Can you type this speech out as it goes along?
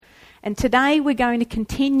And today we're going to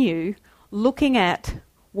continue looking at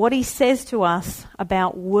what he says to us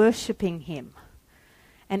about worshipping him.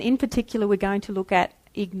 And in particular, we're going to look at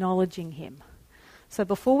acknowledging him. So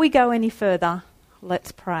before we go any further,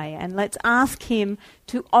 let's pray and let's ask him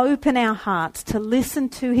to open our hearts to listen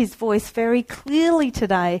to his voice very clearly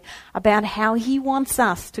today about how he wants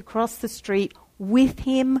us to cross the street with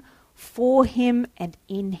him, for him, and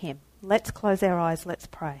in him. Let's close our eyes. Let's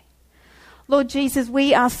pray. Lord Jesus,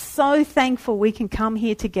 we are so thankful we can come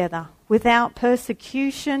here together without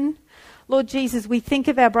persecution. Lord Jesus, we think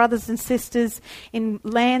of our brothers and sisters in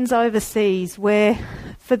lands overseas where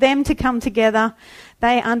for them to come together,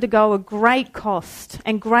 they undergo a great cost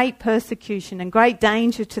and great persecution and great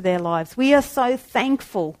danger to their lives. We are so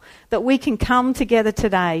thankful that we can come together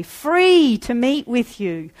today, free to meet with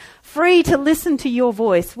you, free to listen to your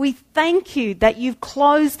voice. We thank you that you've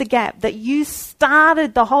closed the gap, that you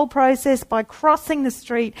started the whole process by crossing the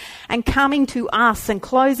street and coming to us and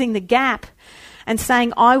closing the gap and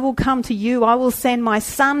saying, I will come to you, I will send my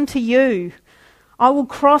son to you. I will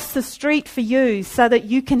cross the street for you so that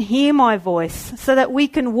you can hear my voice, so that we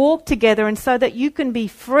can walk together and so that you can be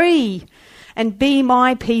free and be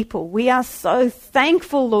my people. We are so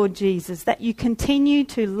thankful, Lord Jesus, that you continue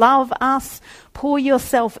to love us, pour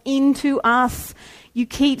yourself into us. You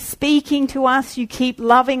keep speaking to us, you keep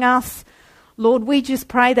loving us. Lord, we just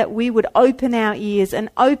pray that we would open our ears and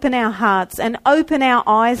open our hearts and open our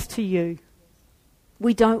eyes to you.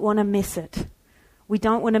 We don't want to miss it. We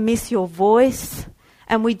don't want to miss your voice,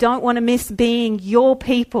 and we don't want to miss being your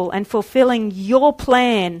people and fulfilling your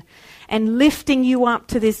plan and lifting you up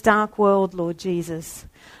to this dark world, Lord Jesus.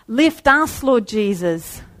 Lift us, Lord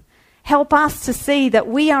Jesus. Help us to see that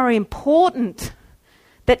we are important,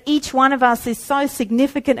 that each one of us is so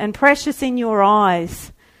significant and precious in your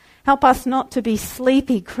eyes. Help us not to be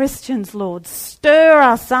sleepy Christians, Lord. Stir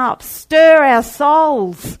us up, stir our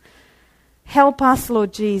souls. Help us,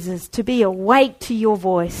 Lord Jesus, to be awake to your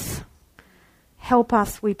voice. Help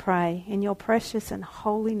us, we pray, in your precious and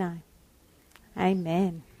holy name.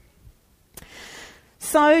 Amen.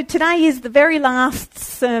 So today is the very last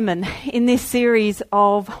sermon in this series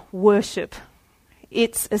of worship.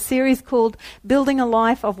 It's a series called Building a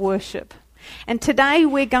Life of Worship. And today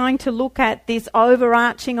we're going to look at this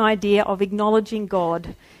overarching idea of acknowledging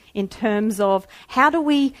God in terms of how do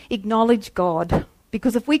we acknowledge God?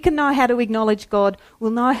 Because if we can know how to acknowledge God,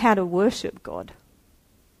 we'll know how to worship God.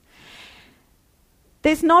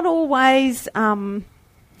 There's not always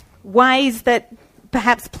ways that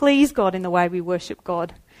perhaps please God in the way we worship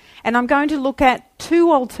God. And I'm going to look at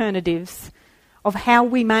two alternatives of how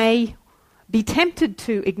we may be tempted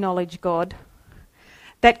to acknowledge God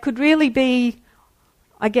that could really be,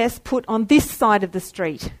 I guess, put on this side of the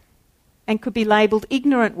street and could be labelled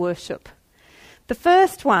ignorant worship. The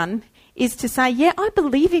first one is to say, yeah, I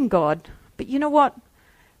believe in God, but you know what?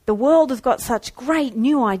 The world has got such great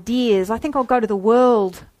new ideas. I think I'll go to the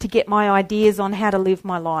world to get my ideas on how to live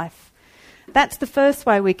my life. That's the first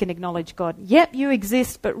way we can acknowledge God. Yep, you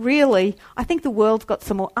exist, but really, I think the world's got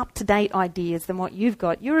some more up-to-date ideas than what you've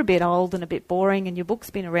got. You're a bit old and a bit boring, and your book's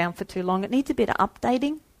been around for too long. It needs a bit of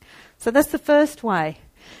updating. So that's the first way.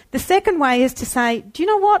 The second way is to say, do you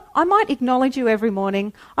know what? I might acknowledge you every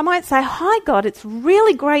morning. I might say, hi, God, it's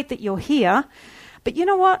really great that you're here. But you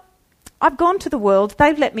know what? I've gone to the world,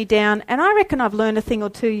 they've let me down, and I reckon I've learned a thing or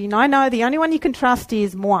two. You know, I know the only one you can trust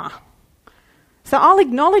is moi. So I'll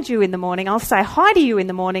acknowledge you in the morning, I'll say hi to you in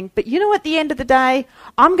the morning, but you know, at the end of the day,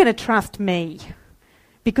 I'm going to trust me.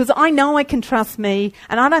 Because I know I can trust me,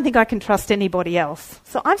 and I don't think I can trust anybody else.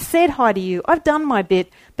 So I've said hi to you, I've done my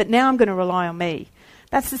bit, but now I'm going to rely on me.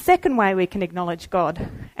 That's the second way we can acknowledge God.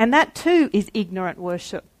 And that too is ignorant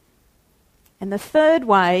worship. And the third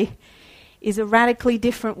way is a radically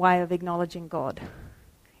different way of acknowledging God.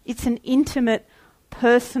 It's an intimate,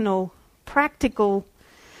 personal, practical,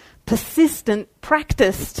 persistent,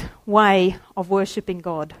 practiced way of worshipping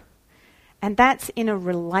God. And that's in a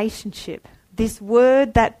relationship. This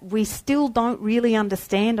word that we still don't really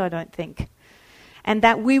understand, I don't think. And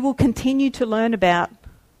that we will continue to learn about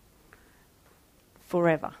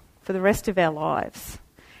forever, for the rest of our lives.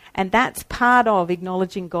 And that's part of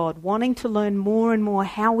acknowledging God, wanting to learn more and more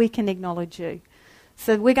how we can acknowledge you.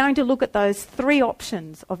 So we're going to look at those three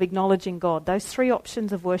options of acknowledging God, those three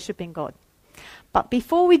options of worshipping God. But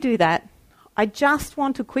before we do that, I just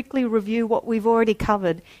want to quickly review what we've already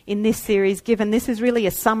covered in this series, given this is really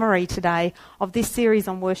a summary today of this series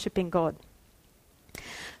on worshipping God.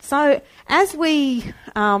 So as we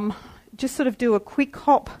just sort of do a quick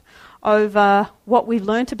hop over what we've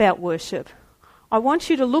learnt about worship, I want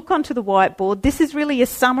you to look onto the whiteboard. This is really a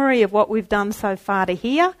summary of what we've done so far to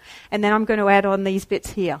here, and then I'm going to add on these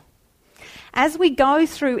bits here. As we go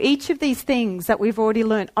through each of these things that we've already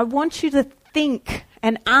learned, I want you to think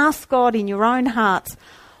and ask God in your own hearts,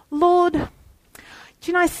 Lord, do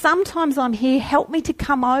you know, sometimes I'm here, help me to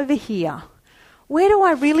come over here. Where do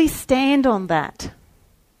I really stand on that?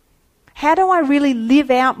 How do I really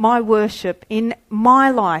live out my worship in my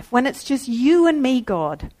life when it's just you and me,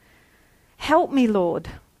 God? Help me, Lord.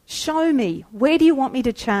 Show me. Where do you want me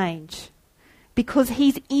to change? Because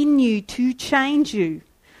he's in you to change you.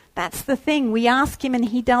 That's the thing. We ask him and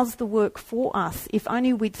he does the work for us, if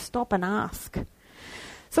only we'd stop and ask.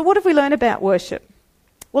 So what have we learned about worship?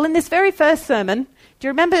 Well, in this very first sermon, do you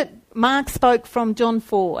remember Mark spoke from John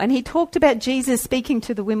 4 and he talked about Jesus speaking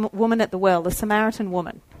to the woman at the well, the Samaritan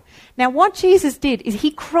woman. Now, what Jesus did is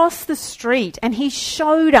he crossed the street and he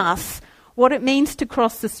showed us what it means to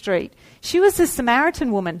cross the street. She was a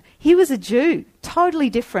Samaritan woman. He was a Jew, totally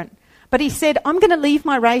different. But he said, I'm going to leave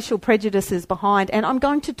my racial prejudices behind and I'm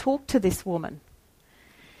going to talk to this woman.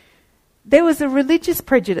 There was a religious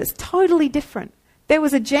prejudice, totally different. There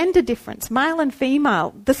was a gender difference, male and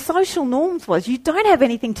female. The social norms was you don't have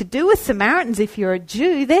anything to do with Samaritans if you're a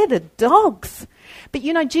Jew. They're the dogs. But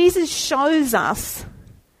you know, Jesus shows us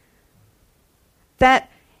that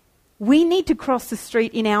we need to cross the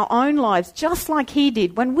street in our own lives, just like he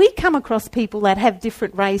did. When we come across people that have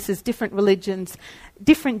different races, different religions,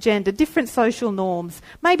 different gender, different social norms,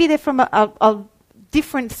 maybe they're from a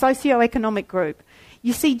different socioeconomic group.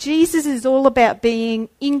 You see, Jesus is all about being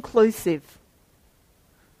inclusive.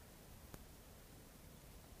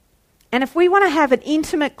 And if we want to have an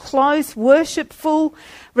intimate, close, worshipful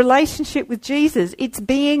relationship with Jesus, it's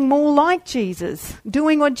being more like Jesus,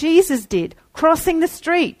 doing what Jesus did, crossing the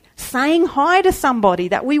street, saying hi to somebody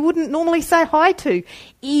that we wouldn't normally say hi to,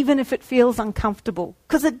 even if it feels uncomfortable,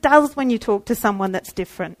 because it does when you talk to someone that's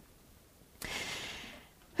different.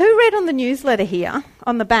 Who read on the newsletter here,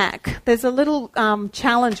 on the back, there's a little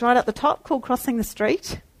challenge right at the top called Crossing the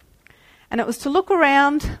Street, and it was to look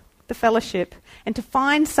around the fellowship and to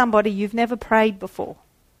find somebody you've never prayed before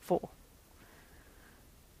for.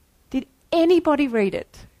 Did anybody read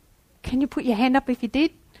it? Can you put your hand up if you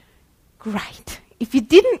did? Great. If you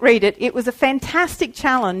didn't read it, it was a fantastic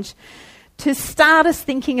challenge to start us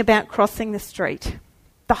thinking about crossing the street.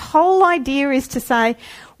 The whole idea is to say,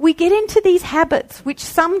 we get into these habits, which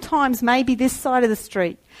sometimes may be this side of the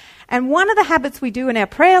street. And one of the habits we do in our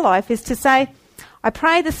prayer life is to say, I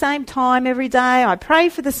pray the same time every day, I pray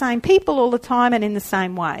for the same people all the time and in the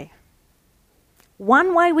same way.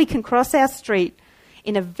 One way we can cross our street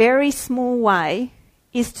in a very small way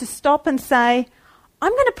is to stop and say,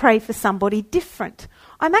 I'm going to pray for somebody different.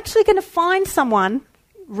 I'm actually going to find someone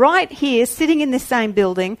right here sitting in this same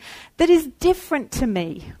building that is different to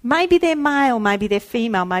me. Maybe they're male, maybe they're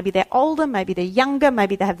female, maybe they're older, maybe they're younger,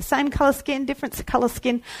 maybe they have the same colour skin, different colour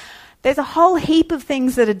skin. There's a whole heap of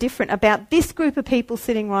things that are different about this group of people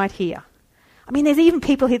sitting right here. I mean, there's even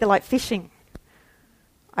people here that like fishing.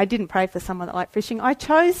 I didn't pray for someone that liked fishing. I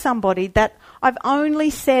chose somebody that I've only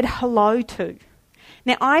said hello to.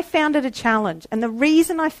 Now, I found it a challenge, and the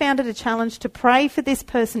reason I found it a challenge to pray for this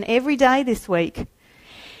person every day this week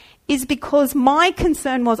is because my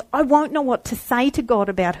concern was I won't know what to say to God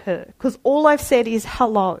about her, because all I've said is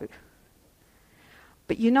hello.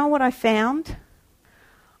 But you know what I found?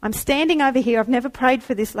 I'm standing over here. I've never prayed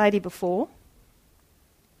for this lady before.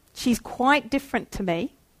 She's quite different to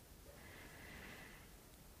me.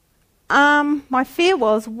 My fear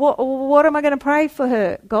was, what am I going to pray for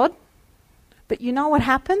her, God? But you know what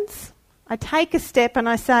happens? I take a step and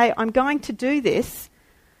I say, I'm going to do this,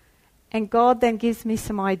 and God then gives me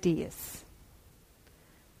some ideas.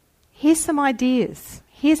 Here's some ideas.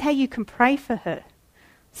 Here's how you can pray for her.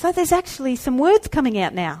 So there's actually some words coming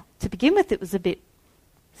out now. To begin with, it was a bit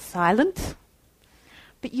silent.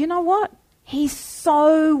 But you know what? He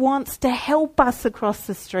so wants to help us across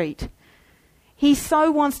the street. He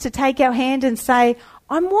so wants to take our hand and say,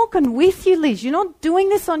 I'm walking with you, Liz. You're not doing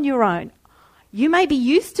this on your own. You may be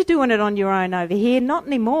used to doing it on your own over here, not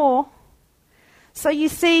anymore. So you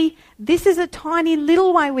see, this is a tiny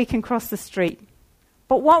little way we can cross the street.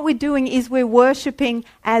 But what we're doing is we're worshipping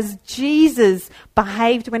as Jesus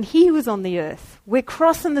behaved when he was on the earth. We're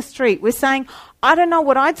crossing the street. We're saying, I don't know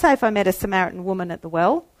what I'd say if I met a Samaritan woman at the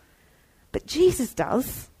well, but Jesus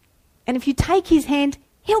does. And if you take his hand,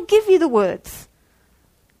 he'll give you the words.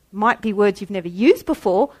 Might be words you've never used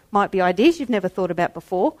before, might be ideas you've never thought about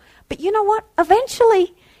before, but you know what?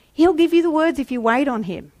 Eventually, he'll give you the words if you wait on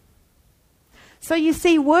him. So you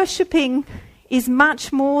see, worshipping is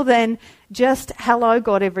much more than just hello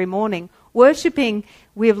God every morning. Worshipping,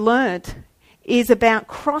 we've learnt, is about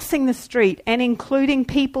crossing the street and including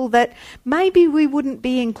people that maybe we wouldn't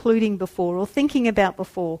be including before or thinking about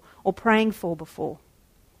before or praying for before.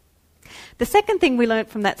 The second thing we learnt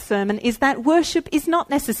from that sermon is that worship is not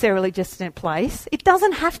necessarily just in a place. It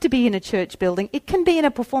doesn't have to be in a church building. It can be in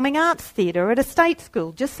a performing arts theatre at a state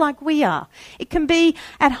school, just like we are. It can be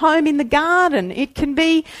at home in the garden. It can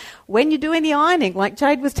be when you're doing the ironing, like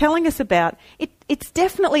Jade was telling us about. It's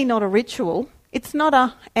definitely not a ritual. It's not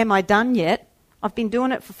a, am I done yet? I've been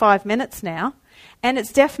doing it for 5 minutes now. And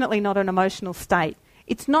it's definitely not an emotional state.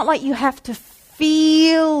 It's not like you have to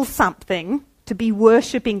feel something to be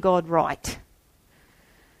worshipping God right.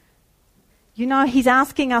 You know, he's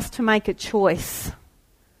asking us to make a choice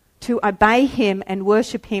to obey him and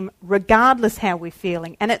worship him regardless how we're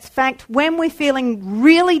feeling. And it's fact, when we're feeling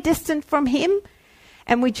really distant from him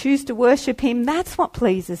and we choose to worship him, that's what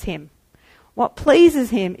pleases him. What pleases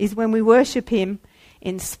him is when we worship him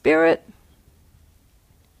in spirit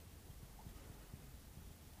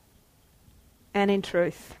and in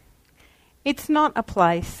truth. It's not a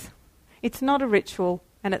place. It's not a ritual,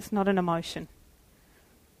 and it's not an emotion.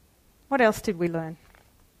 What else did we learn?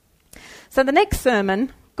 So the next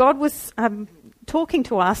sermon, God was talking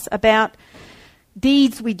to us about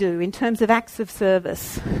deeds we do in terms of acts of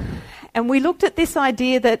service. And we looked at this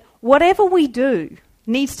idea that whatever we do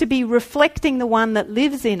needs to be reflecting the one that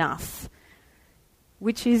lives in us,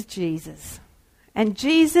 which is Jesus. And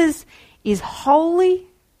Jesus is holy,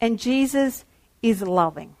 and Jesus is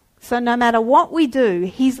loving. So no matter what we do,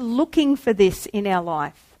 he's looking for this in our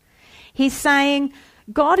life. He's saying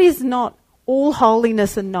God is not all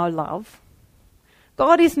holiness and no love.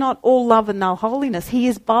 God is not all love and no holiness. He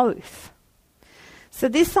is both. So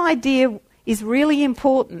this idea is really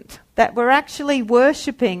important, that we're actually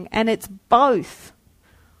worshipping and it's both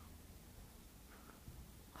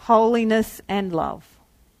holiness and love.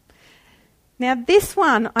 Now this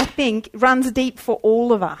one, I think, runs deep for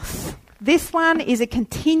all of us. This one is a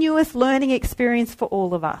continuous learning experience for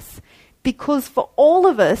all of us. Because for all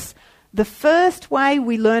of us, the first way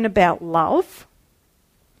we learn about love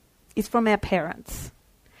is from our parents.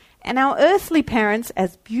 And our earthly parents,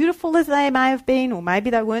 as beautiful as they may have been, or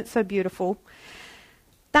maybe they weren't so beautiful,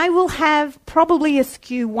 they will have probably a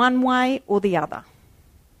skew one way or the other.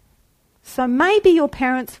 So maybe your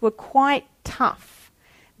parents were quite tough.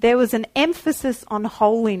 There was an emphasis on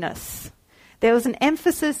holiness. There was an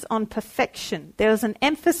emphasis on perfection. There was an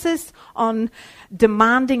emphasis on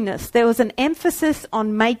demandingness. There was an emphasis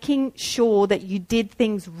on making sure that you did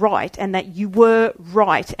things right and that you were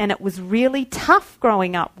right. And it was really tough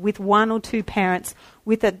growing up with one or two parents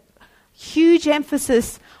with a huge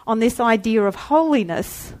emphasis on this idea of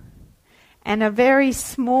holiness and a very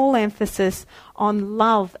small emphasis on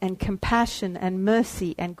love and compassion and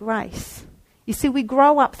mercy and grace. You see, we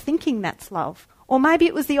grow up thinking that's love. Or maybe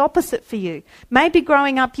it was the opposite for you. Maybe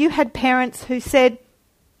growing up you had parents who said,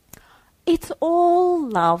 it's all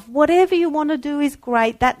love. Whatever you want to do is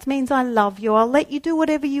great. That means I love you. I'll let you do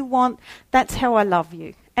whatever you want. That's how I love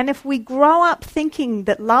you. And if we grow up thinking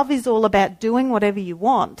that love is all about doing whatever you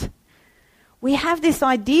want, we have this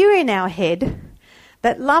idea in our head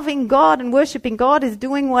that loving God and worshipping God is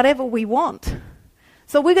doing whatever we want.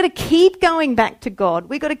 So we've got to keep going back to God.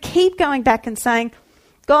 We've got to keep going back and saying,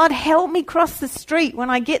 God, help me cross the street when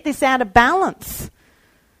I get this out of balance.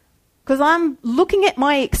 Because I'm looking at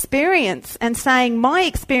my experience and saying, my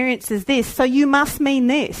experience is this, so you must mean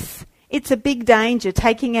this. It's a big danger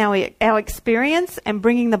taking our experience and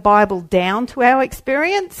bringing the Bible down to our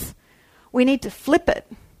experience. We need to flip it.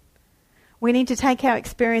 We need to take our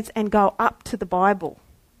experience and go up to the Bible.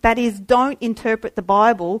 That is, don't interpret the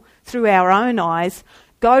Bible through our own eyes.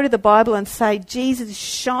 Go to the Bible and say, Jesus,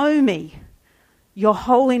 show me your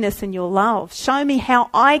holiness and your love. Show me how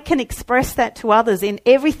I can express that to others in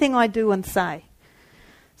everything I do and say.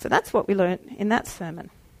 So that's what we learned in that sermon.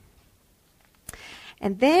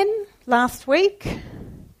 And then last week,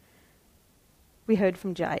 we heard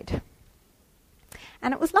from Jade.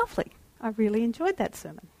 And it was lovely. I really enjoyed that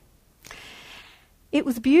sermon. It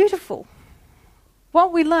was beautiful.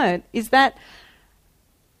 What we learned is that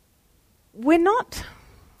we're not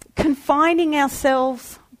confining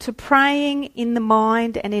ourselves to praying in the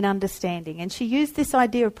mind and in understanding. And she used this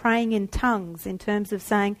idea of praying in tongues in terms of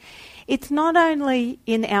saying it's not only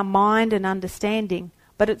in our mind and understanding,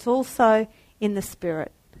 but it's also in the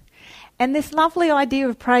spirit. And this lovely idea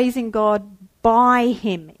of praising God by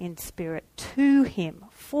him in spirit, to him,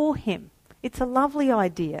 for him. It's a lovely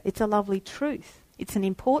idea. It's a lovely truth. It's an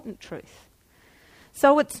important truth.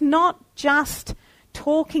 So it's not just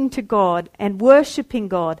talking to God and worshipping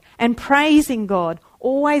God and praising God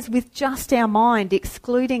always with just our mind,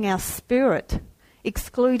 excluding our spirit,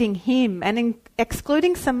 excluding Him, and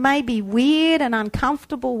excluding some maybe weird and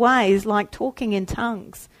uncomfortable ways like talking in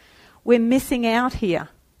tongues. We're missing out here.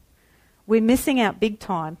 We're missing out big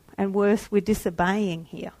time, and worse, we're disobeying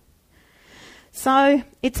here. So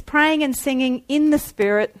it's praying and singing in the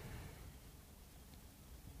Spirit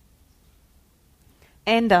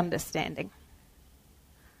and understanding.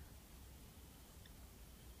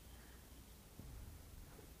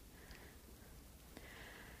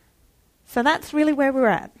 So that's really where we're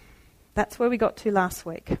at. That's where we got to last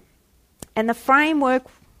week. And the framework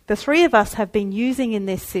the three of us have been using in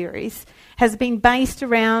this series has been based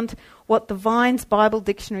around what the Vines Bible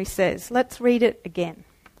Dictionary says. Let's read it again.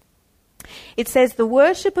 It says, the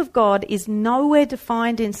worship of God is nowhere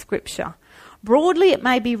defined in Scripture. Broadly, it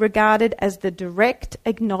may be regarded as the direct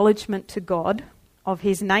acknowledgement to God of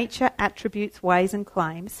His nature, attributes, ways and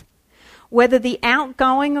claims, whether the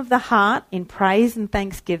outgoing of the heart in praise and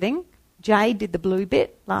thanksgiving, Jay did the blue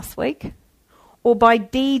bit last week, or by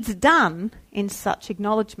deeds done in such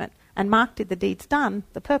acknowledgement. And Mark did the deeds done,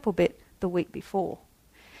 the purple bit, the week before.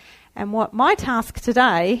 And what my task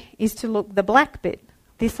today is to look the black bit,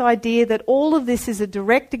 this idea that all of this is a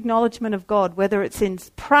direct acknowledgement of God, whether it's in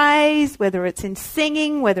praise, whether it's in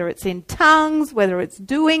singing, whether it's in tongues, whether it's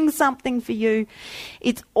doing something for you.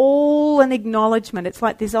 It's all an acknowledgement. It's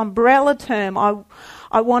like this umbrella term.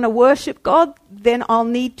 I want to worship God, then I'll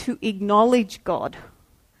need to acknowledge God.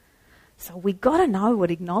 So we've got to know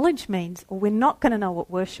what acknowledge means, or we're not going to know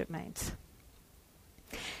what worship means.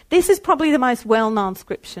 This is probably the most well-known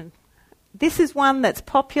scripture. This is one that's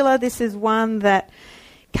popular. This is one that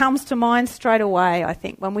comes to mind straight away, I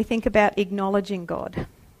think, when we think about acknowledging God.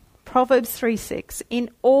 Proverbs 3:6,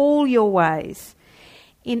 in all your ways.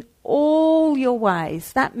 In all your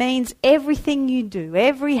ways. That means everything you do,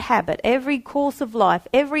 every habit, every course of life,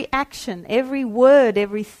 every action, every word,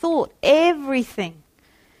 every thought, everything.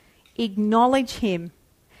 Acknowledge Him.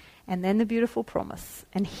 And then the beautiful promise,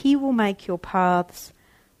 and He will make your paths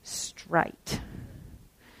straight.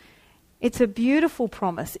 It's a beautiful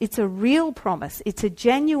promise. It's a real promise. It's a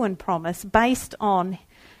genuine promise based on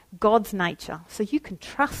God's nature. So you can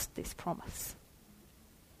trust this promise.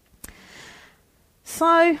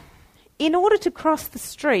 So in order to cross the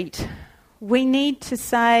street, we need to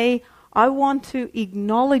say, I want to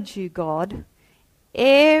acknowledge you, God,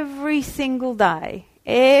 every single day,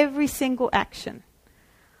 every single action.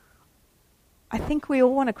 I think we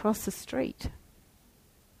all want to cross the street.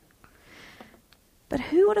 But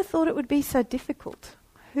who would have thought it would be so difficult?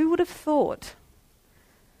 Who would have thought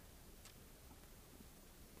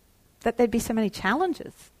that there'd be so many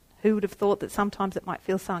challenges? Who would have thought that sometimes it might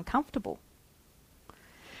feel so uncomfortable?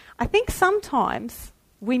 I think sometimes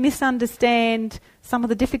we misunderstand some of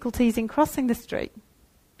the difficulties in crossing the street.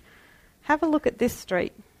 Have a look at this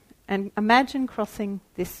street and imagine crossing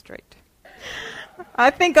this street. I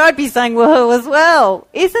think I'd be saying whoa as well.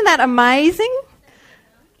 Isn't that amazing?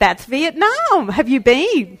 That's Vietnam. Have you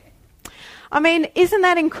been? I mean, isn't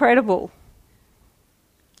that incredible?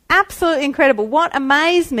 Absolutely incredible. What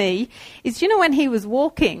amazed me is, when he was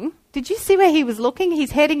walking, did you see where he was looking? He's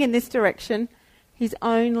heading in this direction. He's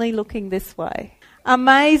only looking this way.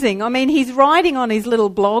 Amazing. I mean, he's writing on his little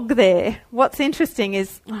blog there. What's interesting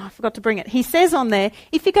is, I forgot to bring it. He says on there,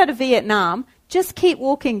 if you go to Vietnam, just keep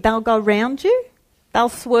walking. They'll go round you. They'll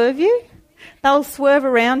swerve you. They'll swerve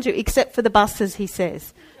around you, except for the buses, he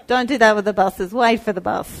says. Don't do that with the buses. Wait for the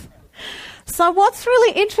bus. So what's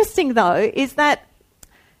really interesting, though, is that,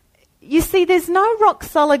 you see, there's no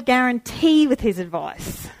rock-solid guarantee with his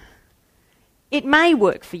advice. It may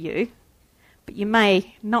work for you, but you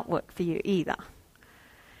may not work for you either.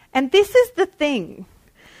 And this is the thing.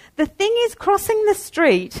 The thing is, crossing the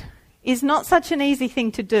street is not such an easy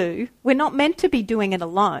thing to do. We're not meant to be doing it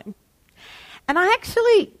alone. And I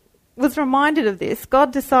actually was reminded of this.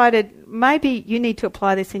 God decided maybe you need to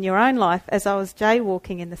apply this in your own life as I was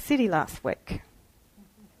jaywalking in the city last week.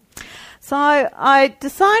 So I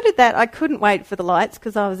decided that I couldn't wait for the lights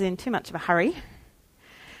because I was in too much of a hurry.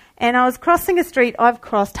 And I was crossing a street I've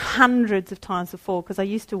crossed hundreds of times before because I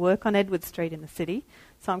used to work on Edward Street in the city.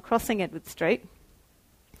 So I'm crossing Edward Street.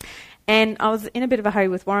 And I was in a bit of a hurry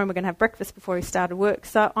with Warren. We're going to have breakfast before he started work.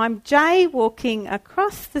 So I'm jaywalking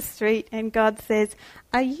across the street and God says,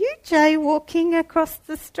 are you jaywalking across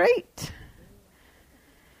the street?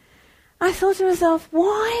 I thought to myself,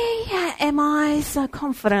 why am I so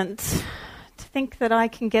confident to think that I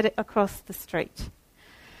can get it across the street?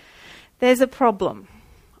 There's a problem.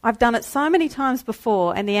 I've done it so many times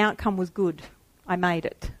before and the outcome was good. I made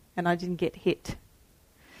it and I didn't get hit.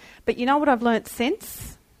 But you know what I've learnt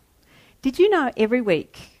since? Did you know every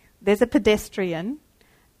week there's a pedestrian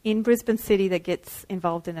in Brisbane City that gets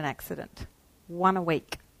involved in an accident? One a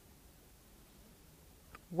week.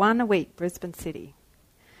 One a week, Brisbane City.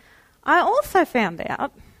 I also found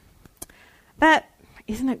out that,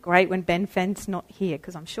 isn't it great when Ben Faint's not here,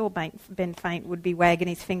 because I'm sure Ben Faint would be wagging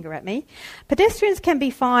his finger at me. Pedestrians can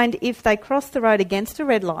be fined if they cross the road against a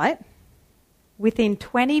red light, within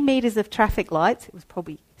 20 metres of traffic lights. It was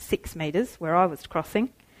probably 6 metres where I was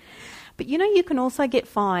crossing. But you know you can also get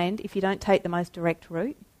fined if you don't take the most direct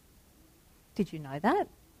route? Did you know that?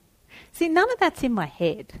 See, none of that's in my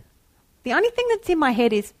head. The only thing that's in my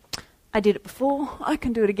head is, I did it before, I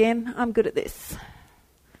can do it again, I'm good at this.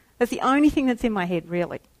 That's the only thing that's in my head,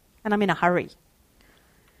 really. And I'm in a hurry.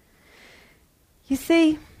 You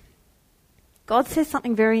see, God says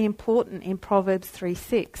something very important in Proverbs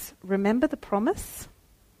 3:6. Remember the promise?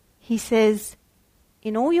 He says,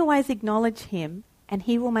 in all your ways acknowledge him, and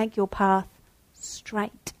he will make your path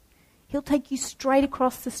straight. He'll take you straight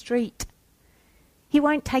across the street. He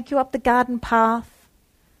won't take you up the garden path.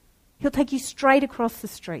 He'll take you straight across the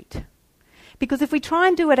street. Because if we try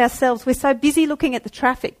and do it ourselves, we're so busy looking at the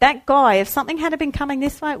traffic. That guy, if something had been coming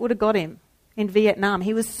this way, it would have got him in Vietnam.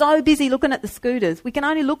 He was so busy looking at the scooters. We can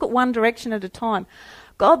only look at one direction at a time.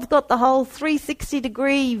 God's got the whole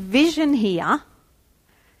 360-degree vision here,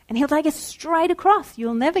 and he'll take us straight across.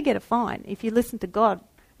 You'll never get a fine if you listen to God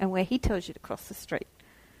and where he tells you to cross the street.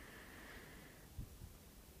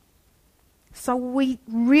 So we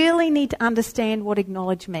really need to understand what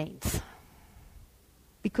acknowledge means,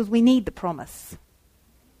 because we need the promise.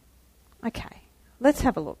 Okay, let's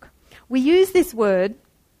have a look. We use this word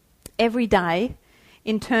every day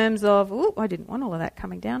in terms of, I didn't want all of that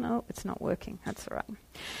coming down. Oh, it's not working. That's all right.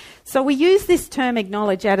 So we use this term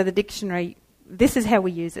acknowledge out of the dictionary. This is how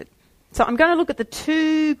we use it. So I'm going to look at the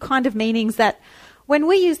two kind of meanings that when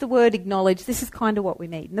we use the word acknowledge, this is kind of what we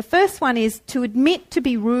mean. And the first one is to admit to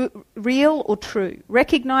be real or true.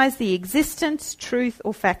 Recognise the existence, truth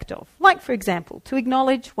or fact of. Like, for example, to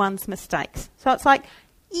acknowledge one's mistakes. So it's like,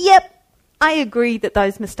 yep, I agree that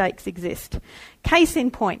those mistakes exist. Case in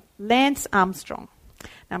point, Lance Armstrong.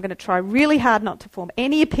 Now I'm going to try really hard not to form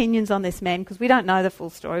any opinions on this man because we don't know the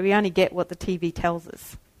full story. We only get what the TV tells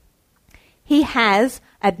us. He has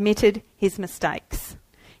admitted his mistakes.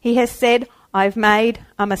 He has said, I've made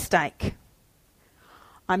a mistake.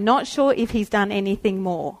 I'm not sure if he's done anything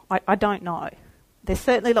more. I don't know. There's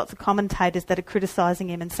certainly lots of commentators that are criticising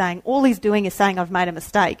him and saying all he's doing is saying I've made a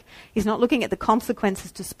mistake. He's not looking at the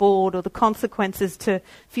consequences to sport or the consequences to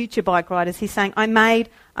future bike riders. He's saying I made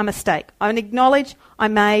a mistake. I acknowledge I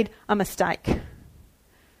made a mistake.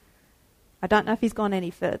 I don't know if he's gone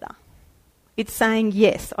any further. It's saying,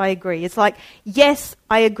 yes, I agree. It's like, yes,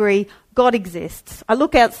 I agree, God exists. I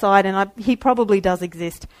look outside and he probably does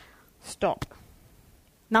exist. Stop.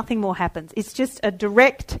 Nothing more happens. It's just a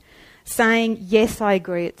direct saying, yes, I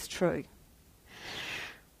agree, it's true.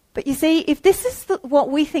 But you see, if this is what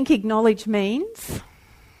we think acknowledge means,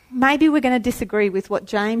 maybe we're going to disagree with what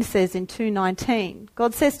James says in 2:19.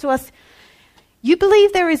 God says to us, you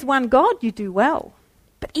believe there is one God, you do well.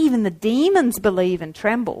 But even the demons believe and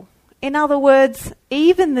tremble. In other words,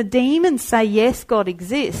 even the demons say, yes, God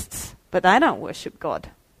exists, but they don't worship God.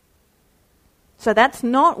 So that's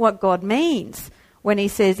not what God means when he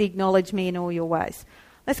says, acknowledge me in all your ways.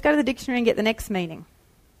 Let's go to the dictionary and get the next meaning.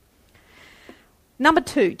 Number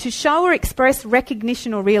 2, to show or express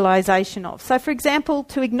recognition or realisation of. So, for example,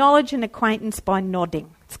 to acknowledge an acquaintance by nodding.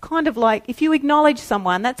 It's kind of like if you acknowledge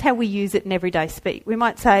someone, that's how we use it in everyday speak. We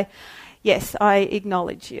might say, yes, I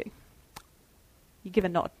acknowledge you. You give a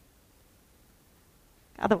nod.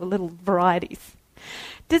 Other little varieties.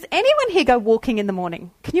 Does anyone here go walking in the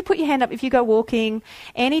morning? Can you put your hand up if you go walking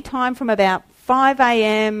any time from about 5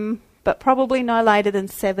 a.m, but probably no later than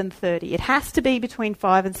 7:30? It has to be between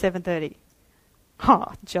 5 and 7:30.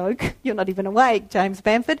 Oh, joke. You're not even awake, James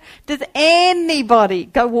Bamford. Does anybody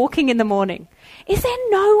go walking in the morning? Is there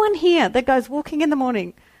no one here that goes walking in the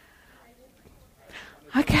morning?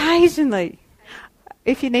 Occasionally.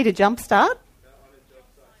 If you need a jump start?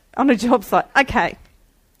 On a job site. Okay.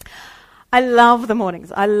 I love the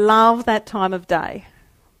mornings. I love that time of day.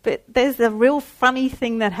 But there's a real funny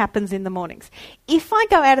thing that happens in the mornings. If I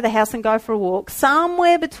go out of the house and go for a walk,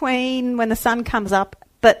 somewhere between when the sun comes up,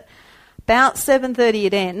 but about 7:30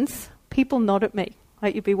 it ends, people nod at me.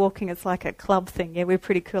 Like you'd be walking, it's like a club thing. Yeah, we're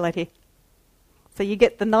pretty cool out here. So you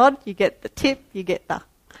get the nod, you get the tip, you get the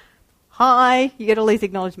hi, you get all these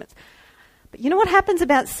acknowledgements. But you know what happens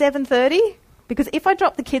about 7:30? Because if I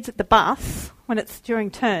drop the kids at the bus when it's during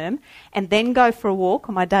term and then go for a walk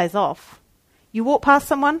on my days off, you walk past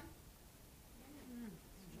someone,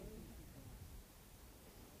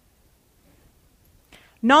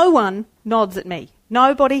 No one nods at me.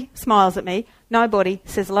 Nobody smiles at me. Nobody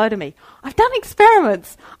says hello to me. I've done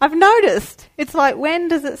experiments. I've noticed. It's like, when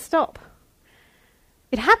does it stop?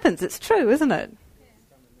 It happens. It's true, isn't it?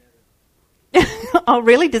 Oh,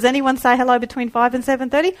 really? Does anyone say hello between 5 and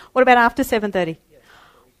 7:30? What about after 7:30?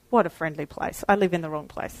 What a friendly place. I live in the wrong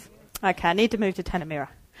place. Okay, I need to move to Tanamera.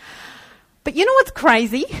 But you know what's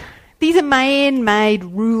crazy? These are man-made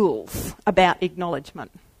rules about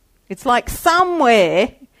acknowledgement. It's like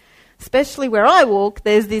somewhere, especially where I walk,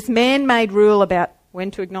 there's this man-made rule about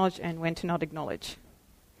when to acknowledge and when to not acknowledge.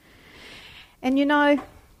 And you know,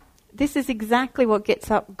 this is exactly what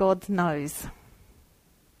gets up God's nose.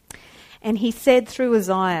 And he said through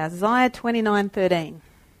Isaiah 29:13,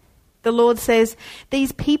 the Lord says,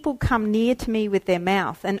 "These people come near to me with their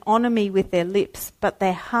mouth and honour me with their lips, but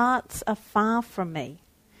their hearts are far from me.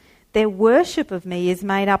 Their worship of me is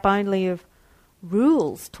made up only of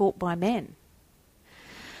rules taught by men."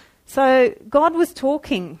 So God was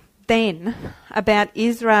talking then about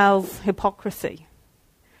Israel's hypocrisy.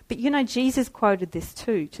 But you know, Jesus quoted this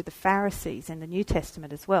too to the Pharisees in the New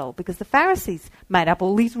Testament as well, because the Pharisees made up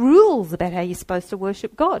all these rules about how you're supposed to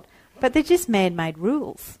worship God. But they're just man-made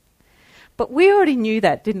rules. But we already knew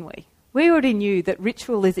that, didn't we? We already knew that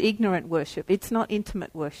ritual is ignorant worship. It's not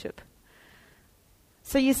intimate worship.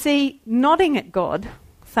 So you see, nodding at God,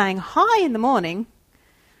 saying hi in the morning,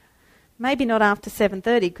 maybe not after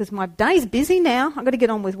 7:30 because my day's busy now. I've got to get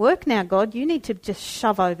on with work now, God. You need to just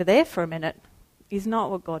shove over there for a minute, is not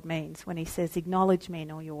what God means when he says, acknowledge me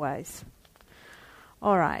in all your ways.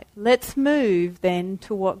 All right, let's move then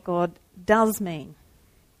to what God does mean.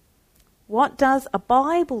 What does a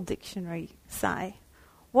Bible dictionary say?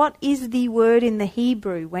 What is the word in the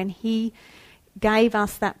Hebrew when he gave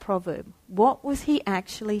us that proverb? What was he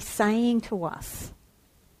actually saying to us?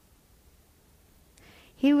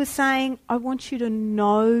 He was saying, I want you to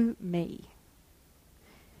know me.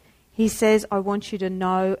 He says, I want you to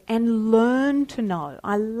know and learn to know.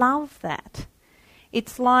 I love that.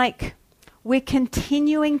 It's like we're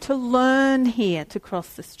continuing to learn here to cross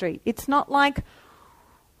the street. It's not like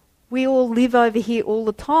we all live over here all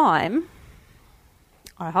the time,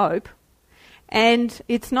 I hope. And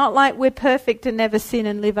it's not like we're perfect and never sin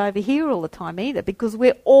and live over here all the time either, because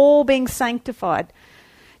we're all being sanctified.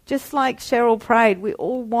 Just like Cheryl prayed, we're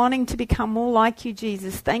all wanting to become more like you,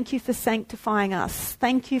 Jesus. Thank you for sanctifying us.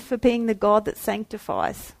 Thank you for being the God that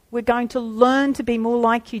sanctifies. We're going to learn to be more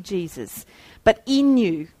like you, Jesus, but in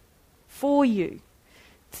you, for you.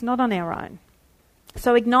 It's not on our own.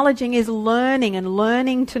 So acknowledging is learning and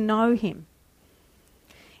learning to know him.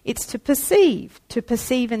 It's to perceive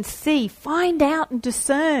and see, find out and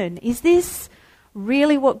discern. Is this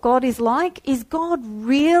really what God is like? Is God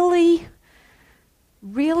really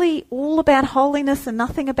all about holiness and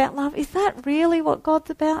nothing about love? Is that really what God's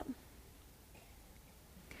about?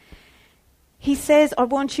 He says, I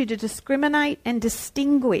want you to discriminate and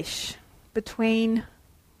distinguish between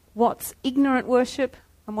what's ignorant worship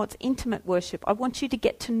and what's intimate worship. I want you to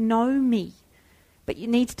get to know me. But it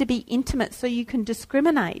needs to be intimate so you can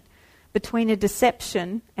discriminate between a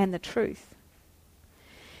deception and the truth.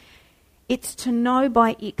 It's to know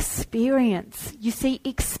by experience. You see,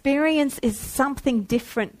 experience is something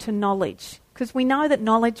different to knowledge, because we know that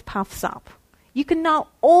knowledge puffs up. You can know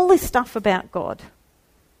all this stuff about God,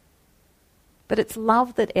 but it's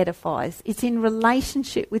love that edifies. It's in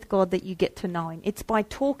relationship with God that you get to know him. It's by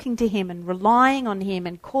talking to him and relying on him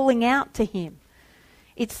and calling out to him.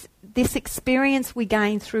 It's this experience we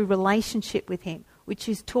gain through relationship with him, which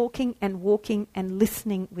is talking and walking and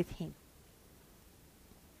listening with him.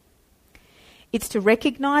 It's to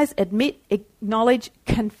recognise, admit, acknowledge,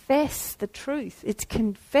 confess the truth. It's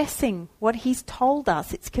confessing what he's told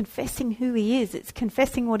us. It's confessing who he is. It's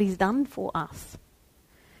confessing what he's done for us.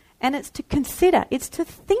 And it's to consider. It's to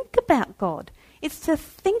think about God. It's to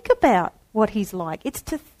think about what he's like. It's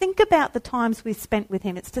to think about the times we've spent with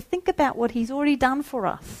him. It's to think about what he's already done for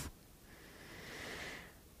us.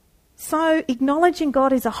 So acknowledging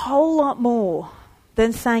God is a whole lot more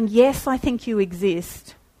than saying, yes, I think you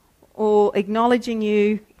exist, or acknowledging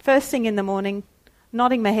you first thing in the morning,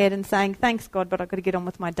 nodding my head and saying, thanks God, but I've got to get on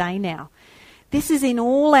with my day now. This is in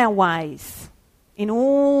all our ways, in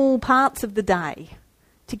all parts of the day,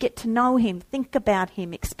 to get to know him, think about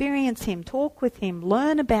him, experience him, talk with him,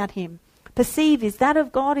 learn about him, perceive, is that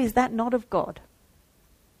of God, is that not of God?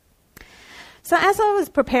 So as I was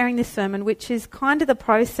preparing this sermon, which is kind of the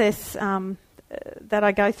process that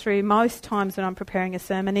I go through most times when I'm preparing a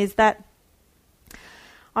sermon, is that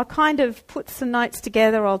I kind of put some notes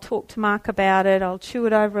together, I'll talk to Mark about it, I'll chew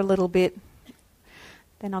it over a little bit.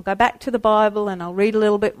 Then I'll go back to the Bible and I'll read a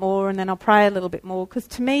little bit more, and then I'll pray a little bit more. Because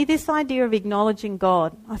to me, this idea of acknowledging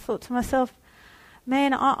God, I thought to myself,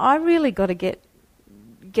 man, I really got to get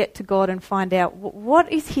to God and find out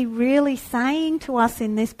what is he really saying to us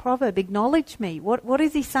in this proverb. Acknowledge me. What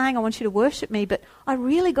is he saying? I want you to worship me, but I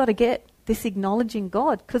really got to get this acknowledging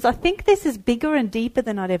God, because I think this is bigger and deeper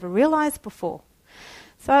than I'd ever realised before.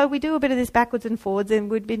 So we do a bit of this backwards and forwards,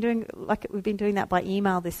 and we've been doing that by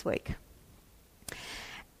email this week.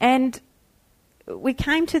 And we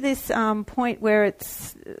came to this point where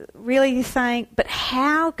it's really saying, but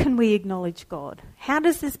how can we acknowledge God? How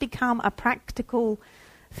does this become a practical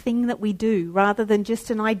thing that we do rather than just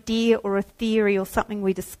an idea or a theory or something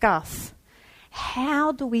we discuss?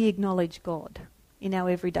 How do we acknowledge God in our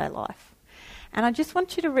everyday life? And I just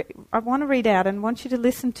want you to I want to read out and want you to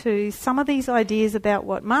listen to some of these ideas about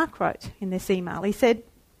what Mark wrote in this email. He said,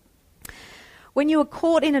 when you are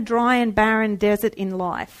caught in a dry and barren desert in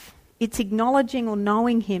life, it's acknowledging or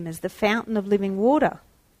knowing him as the fountain of living water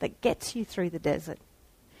that gets you through the desert.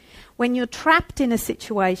 When you're trapped in a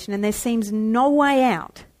situation and there seems no way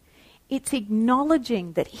out, it's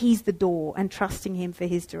acknowledging that he's the door and trusting him for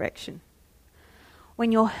his direction.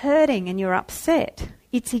 When you're hurting and you're upset,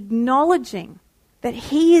 it's acknowledging that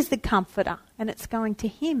he is the comforter and it's going to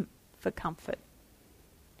him for comfort.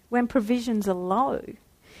 When provisions are low,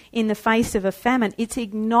 in the face of a famine, it's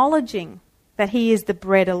acknowledging that he is the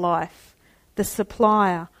bread of life, the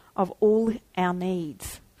supplier of all our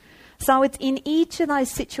needs. So it's in each of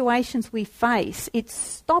those situations we face, it's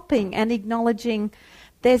stopping and acknowledging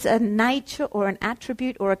there's a nature or an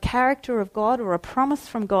attribute or a character of God or a promise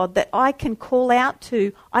from God that I can call out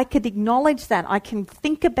to. I could acknowledge that. I can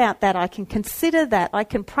think about that. I can consider that. I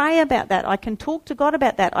can pray about that. I can talk to God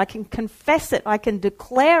about that. I can confess it. I can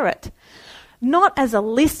declare it. Not as a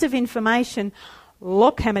list of information,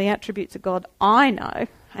 look how many attributes of God I know,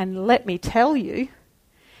 and let me tell you.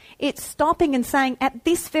 It's stopping and saying, at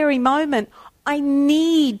this very moment, I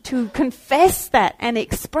need to confess that and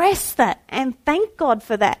express that and thank God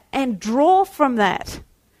for that and draw from that.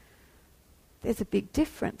 There's a big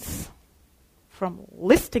difference from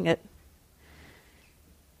listing it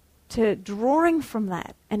to drawing from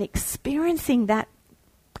that and experiencing that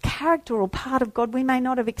character or part of God we may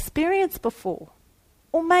not have experienced before.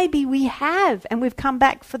 Or maybe we have and we've come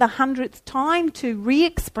back for the 100th time to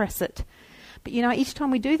re-express it. But you know, each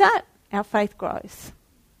time we do that, our faith grows.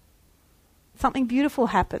 Something beautiful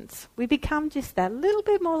happens. We become just that little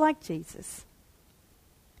bit more like Jesus.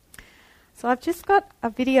 So I've just got a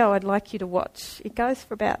video I'd like you to watch. It goes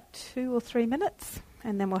for about 2 or 3 minutes,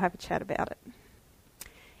 and then we'll have a chat about it.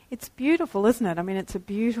 It's beautiful, isn't it? I mean, it's a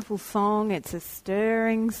beautiful song. It's a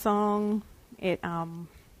stirring song. It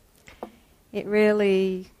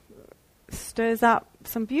really stirs up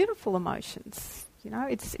some beautiful emotions. You know,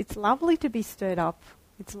 it's lovely to be stirred up.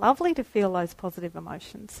 It's lovely to feel those positive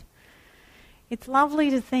emotions. It's lovely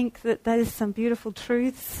to think that there's some beautiful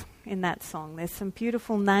truths in that song. There's some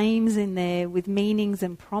beautiful names in there with meanings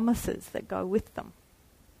and promises that go with them.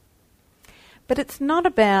 But it's not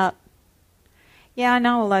about, yeah, I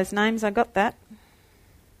know all those names, I got that.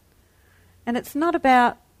 And it's not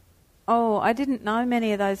about, oh, I didn't know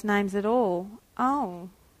many of those names at all. Oh,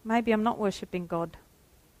 maybe I'm not worshipping God.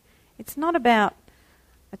 It's not about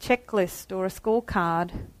a checklist or a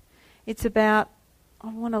scorecard. It's about, I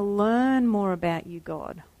want to learn more about you,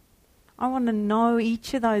 God. I want to know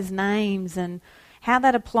each of those names and how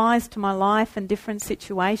that applies to my life and different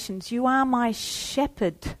situations. You are my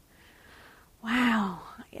shepherd. Wow.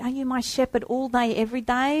 Are you my shepherd all day, every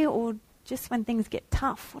day, or just when things get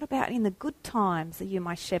tough? What about in the good times? Are you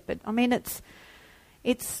my shepherd? I mean, it's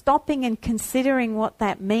stopping and considering what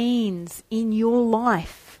that means in your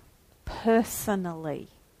life personally.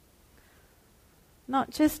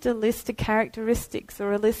 Not just a list of characteristics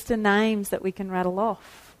or a list of names that we can rattle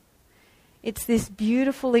off. It's this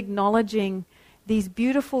beautiful acknowledging these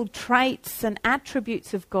beautiful traits and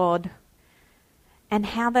attributes of God and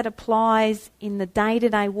how that applies in the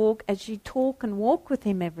day-to-day walk as you talk and walk with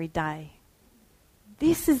him every day.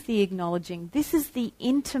 This is the acknowledging. This is the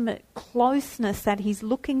intimate closeness that he's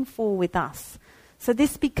looking for with us. So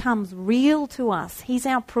this becomes real to us. He's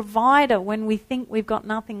our provider when we think we've got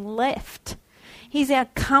nothing left. He's our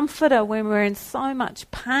comforter when we're in so much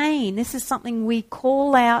pain. This is something we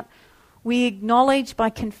call out, we acknowledge by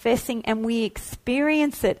confessing, and we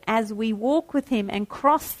experience it as we walk with him and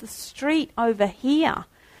cross the street over here.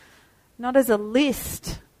 Not as a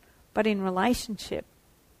list, but in relationship.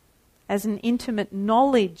 As an intimate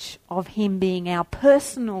knowledge of him being our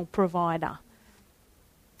personal provider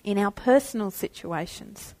in our personal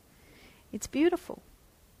situations. It's beautiful.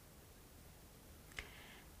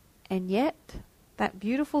 And yet, that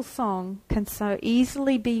beautiful song can so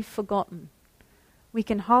easily be forgotten. We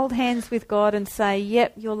can hold hands with God and say,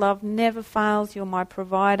 yep, your love never fails, you're my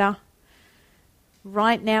provider.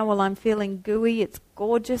 Right now, while I'm feeling gooey, it's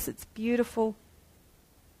gorgeous, it's beautiful.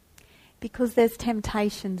 Because there's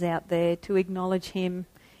temptations out there to acknowledge him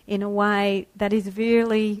in a way that is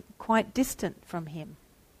really quite distant from him.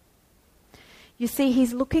 You see,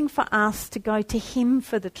 he's looking for us to go to him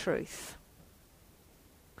for the truth.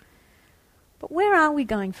 But where are we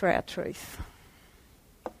going for our truth?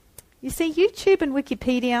 You see, YouTube and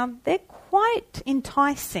Wikipedia, they're quite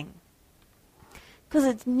enticing. Because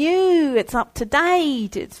it's new, it's up to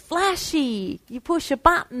date, it's flashy. You push a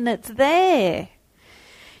button, it's there.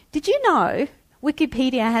 Did you know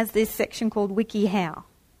Wikipedia has this section called WikiHow?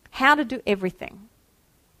 How to do everything.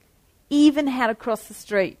 Even how to cross the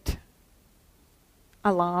street.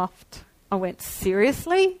 I laughed. I went,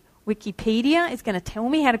 seriously? Wikipedia is going to tell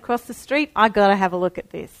me how to cross the street? I got to have a look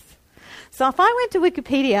at this. So if I went to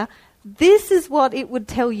Wikipedia, this is what it would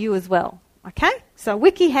tell you as well. Okay? So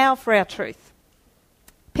WikiHow for our truth.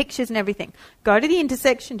 Pictures and everything. Go to the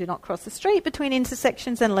intersection. Do not cross the street between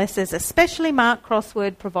intersections unless there's a specially marked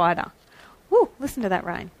crossword provider. Woo, listen to that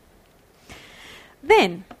rain.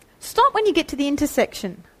 Then, stop when you get to the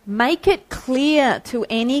intersection. Make it clear to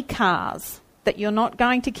any cars that you're not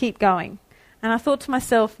going to keep going. And I thought to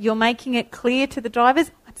myself, you're making it clear to the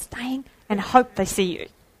drivers, I'm staying and hope they see you.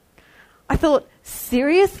 I thought,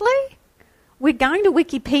 seriously? We're going to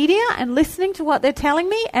Wikipedia and listening to what they're telling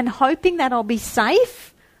me and hoping that I'll be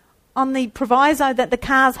safe on the proviso that the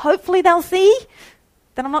cars, hopefully they'll see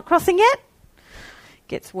that I'm not crossing yet?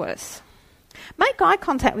 Gets worse. Make eye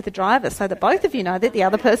contact with the driver so that both of you know that the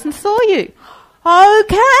other person saw you.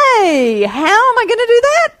 Okay, how am I going to do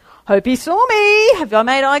that? Hope you saw me. Have I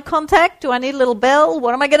made eye contact? Do I need a little bell?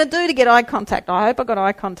 What am I going to do to get eye contact? I hope I got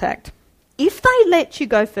eye contact. If they let you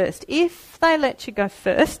go first,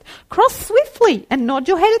 cross swiftly and nod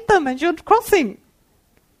your head at them as you're crossing.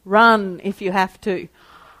 Run if you have to.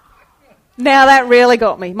 Now that really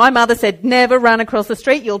got me. My mother said, never run across the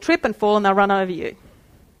street. You'll trip and fall and they'll run over you.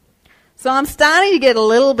 So I'm starting to get a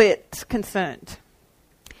little bit concerned.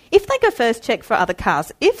 If they go first, check for other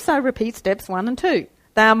cars. If so, repeat steps 1 and 2.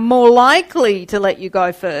 They are more likely to let you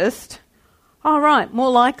go first. All right,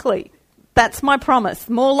 more likely. That's my promise,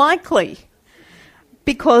 more likely.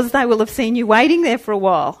 Because they will have seen you waiting there for a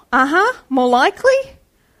while. More likely.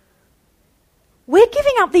 We're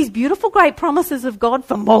giving up these beautiful, great promises of God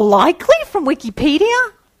for more likely from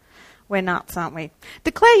Wikipedia. We're nuts, aren't we?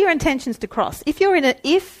 Declare your intentions to cross. If you're in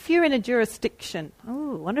a jurisdiction, I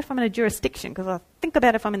wonder if I'm in a jurisdiction, because I think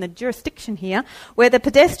about if I'm in the jurisdiction here, where the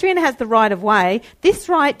pedestrian has the right of way, this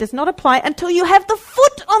right does not apply until you have the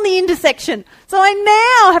foot on the intersection. So I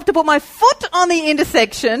now have to put my foot on the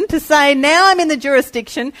intersection to say now I'm in the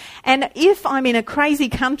jurisdiction, and if I'm in a crazy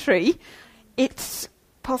country, it's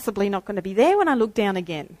possibly not going to be there when I look down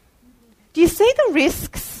again. Do you see the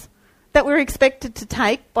risks that we're expected to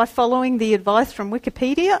take by following the advice from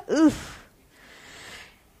Wikipedia? Oof.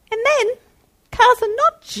 And then, cars are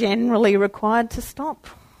not generally required to stop.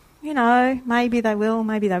 You know, maybe they will,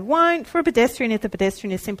 maybe they won't. For a pedestrian, if the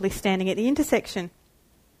pedestrian is simply standing at the intersection.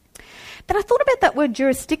 But I thought about that word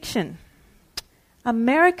jurisdiction.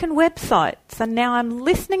 American websites, and now I'm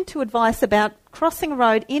listening to advice about crossing a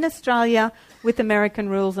road in Australia with American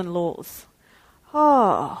rules and laws.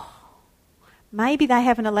 Oh, maybe they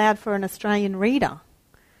haven't allowed for an Australian reader.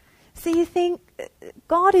 So you think,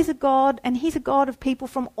 God is a God, and he's a God of people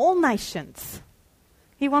from all nations.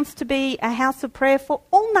 He wants to be a house of prayer for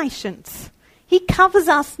all nations. He covers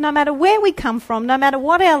us no matter where we come from, no matter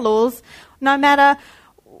what our laws, no matter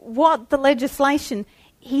what the legislation.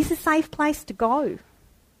 He's a safe place to go.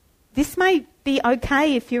 This may be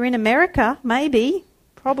okay if you're in America, maybe,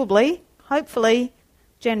 probably, hopefully,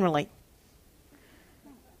 generally.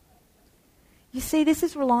 You see, this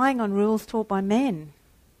is relying on rules taught by men.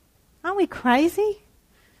 Aren't we crazy?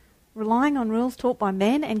 Relying on rules taught by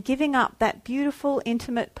men and giving up that beautiful,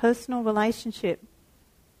 intimate, personal relationship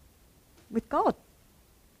with God.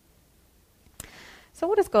 So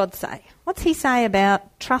what does God say? What's he say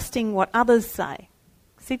about trusting what others say?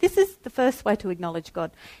 See, this is the first way to acknowledge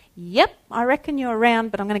God. Yep, I reckon you're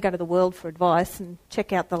around, but I'm going to go to the world for advice and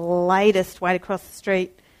check out the latest way to cross the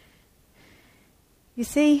street. You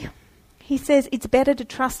see, he says it's better to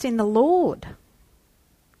trust in the Lord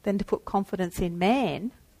than to put confidence in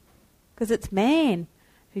man, because it's man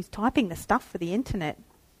who's typing the stuff for the internet.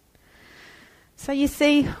 So you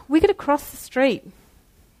see, we've got to cross the street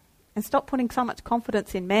and stop putting so much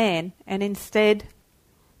confidence in man and instead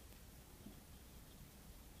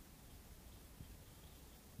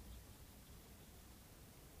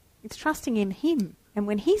It's trusting in him. And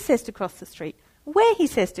when he says to cross the street, where he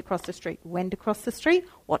says to cross the street, when to cross the street,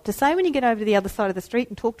 what to say when you get over to the other side of the street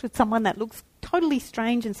and talk to someone that looks totally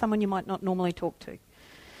strange and someone you might not normally talk to.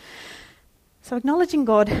 So acknowledging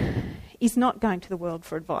God is not going to the world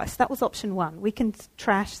for advice. That was option 1. We can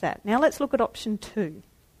trash that. Now let's look at option 2.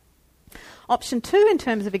 Option 2 in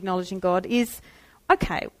terms of acknowledging God is,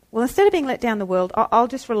 okay, well, instead of being let down the world, I'll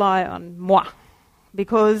just rely on moi,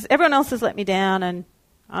 because everyone else has let me down and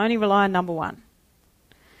I only rely on number 1.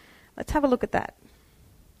 Let's have a look at that.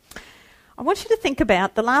 I want you to think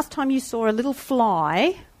about the last time you saw a little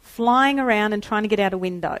fly flying around and trying to get out a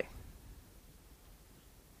window.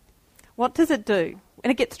 What does it do? When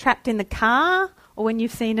it gets trapped in the car or when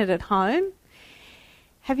you've seen it at home?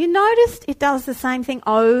 Have you noticed it does the same thing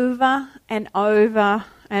over and over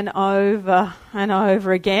and over and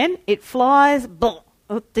over again? It flies, boom,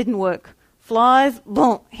 it didn't work. Flies,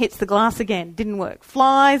 boom, hits the glass again, didn't work.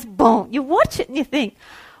 Flies, boom. You watch it and you think,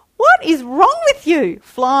 what is wrong with you?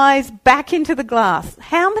 Flies back into the glass.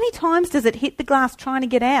 How many times does it hit the glass trying to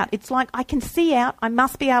get out? It's like, I can see out, I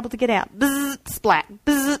must be able to get out. Bzzz, splat,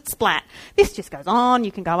 bzzz, splat. This just goes on.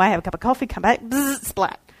 You can go away, have a cup of coffee, come back, bzzz,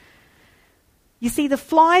 splat. You see, the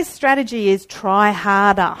fly's strategy is try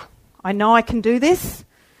harder. I know I can do this.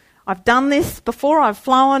 I've done this before. I've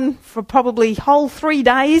flown for probably whole 3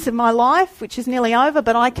 days of my life, which is nearly over,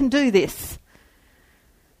 but I can do this.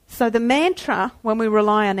 So the mantra, when we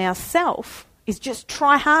rely on ourselves, is just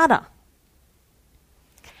try harder.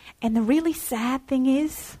 And the really sad thing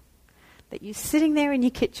is that you're sitting there in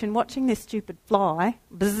your kitchen watching this stupid fly,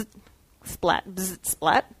 bzzz, splat, bzzz,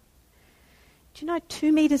 splat. Do you know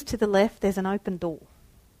 2 metres to the left there's an open door?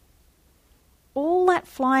 All that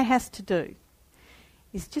fly has to do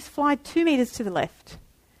is just fly 2 metres to the left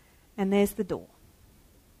and there's the door.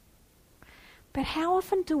 But how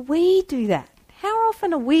often do we do that? How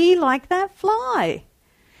often are we like that fly?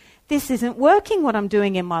 This isn't working, what I'm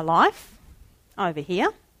doing in my life over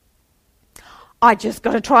here. I just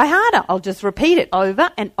got to try harder. I'll just repeat it over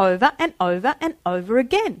and over and over and over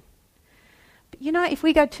again. But you know, if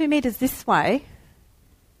we go 2 metres this way,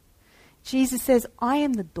 Jesus says, I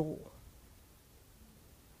am the door.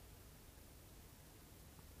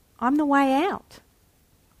 I'm the way out.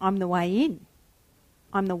 I'm the way in.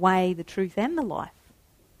 I'm the way, the truth and the life.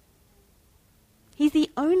 He's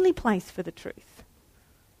the only place for the truth.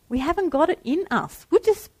 We haven't got it in us. We'll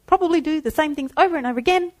just probably do the same things over and over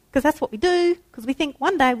again because that's what we do, because we think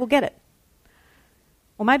one day we'll get it.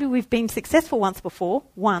 Or maybe we've been successful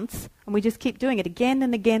once, and we just keep doing it again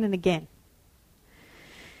and again and again.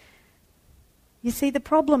 You see, the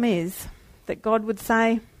problem is that God would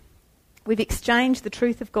say, we've exchanged the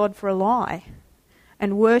truth of God for a lie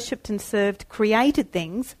and worshipped and served created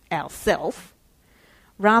things, ourself,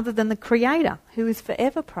 rather than the Creator, who is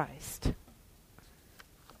forever praised.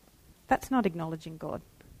 That's not acknowledging God.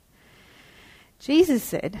 Jesus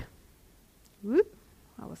said, whoop,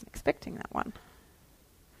 I wasn't expecting that one.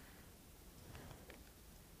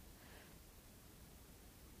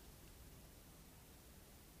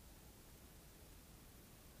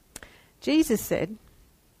 Jesus said,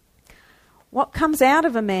 what comes out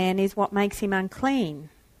of a man is what makes him unclean.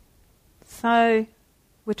 So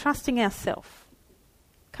we're trusting ourselves.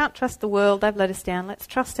 Can't trust the world, they've let us down. Let's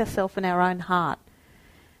trust ourselves in our own heart.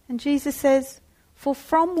 And Jesus says, for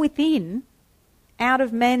from within, out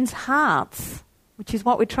of men's hearts, which is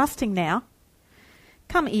what we're trusting now,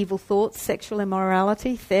 come evil thoughts, sexual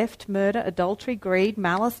immorality, theft, murder, adultery, greed,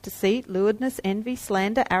 malice, deceit, lewdness, envy,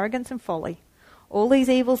 slander, arrogance and folly. All these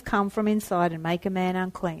evils come from inside and make a man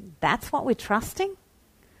unclean. That's what we're trusting?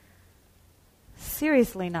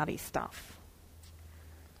 Seriously nutty stuff.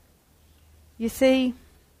 You see,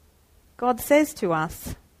 God says to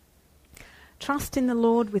us, trust in the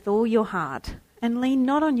Lord with all your heart and lean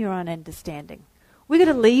not on your own understanding. We've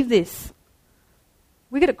got to leave this.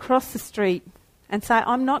 We've got to cross the street and say,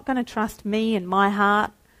 I'm not going to trust me and my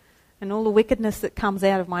heart and all the wickedness that comes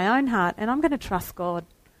out of my own heart, and I'm going to trust God.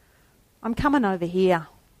 I'm coming over here.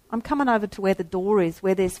 I'm coming over to where the door is,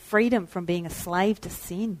 where there's freedom from being a slave to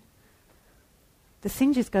sin. The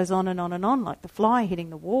sin just goes on and on and on, like the fly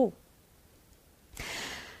hitting the wall.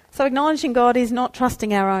 So acknowledging God is not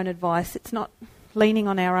trusting our own advice. It's not leaning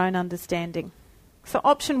on our own understanding. So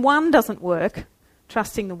option 1 doesn't work,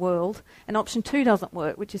 trusting the world, and option 2 doesn't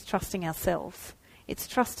work, which is trusting ourselves. It's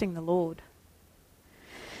trusting the Lord.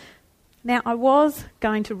 Now, I was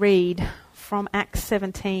going to read from Acts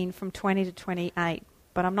 17 from 20 to 28,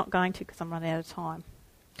 but I'm not going to because I'm running out of time.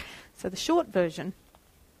 So the short version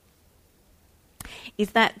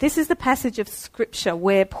is that this is the passage of Scripture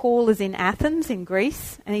where Paul is in Athens in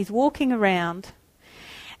Greece and he's walking around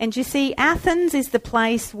And you see, Athens is the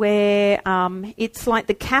place where it's like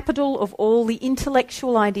the capital of all the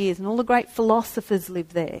intellectual ideas, and all the great philosophers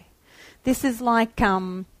live there. This is like,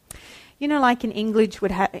 like in England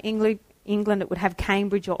it would have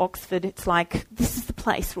Cambridge or Oxford. It's like, this is the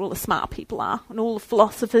place where all the smart people are, and all the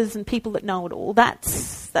philosophers and people that know it all.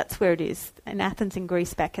 That's where it is, in Athens in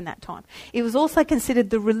Greece back in that time. It was also considered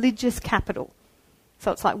the religious capital.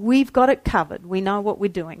 So it's like, we've got it covered. We know what we're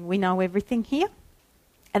doing. We know everything here.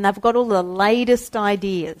 And they've got all the latest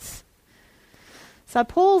ideas. So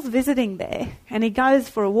Paul's visiting there, and he goes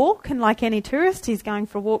for a walk, and like any tourist, he's going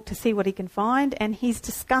for a walk to see what he can find, and he's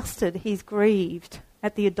disgusted, he's grieved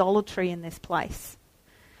at the idolatry in this place.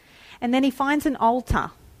 And then he finds an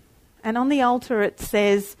altar, and on the altar it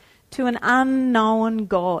says, "To an unknown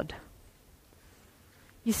God."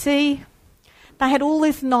 You see, they had all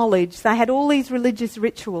this knowledge, they had all these religious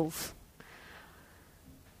rituals,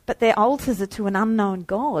 but their altars are to an unknown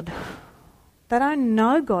God. They don't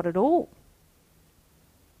know God at all.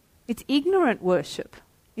 It's ignorant worship.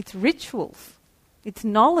 It's rituals. It's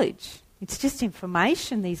knowledge. It's just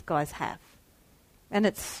information these guys have. And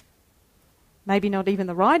it's maybe not even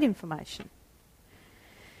the right information.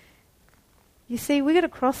 You see, we've got to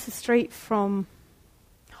cross the street from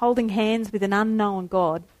holding hands with an unknown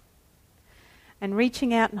God and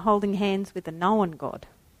reaching out and holding hands with a known God.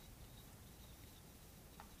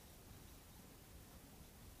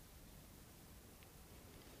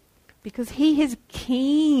 Because he is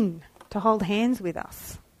keen to hold hands with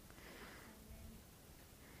us.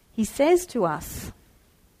 He says to us,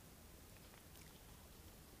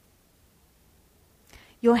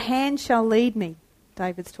 "Your hand shall lead me,"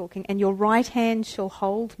 David's talking, "and your right hand shall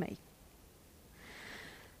hold me."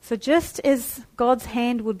 So just as God's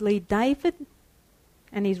hand would lead David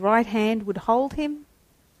and his right hand would hold him,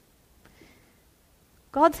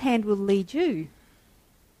 God's hand will lead you.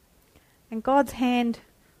 And God's hand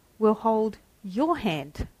will hold your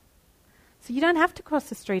hand. So you don't have to cross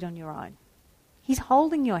the street on your own. He's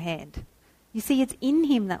holding your hand. You see, it's in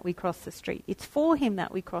him that we cross the street. It's for him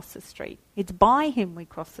that we cross the street. It's by him we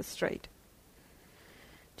cross the street.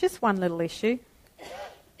 Just one little issue.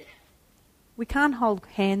 We can't hold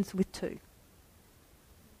hands with two.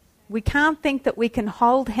 We can't think that we can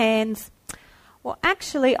hold hands. Well,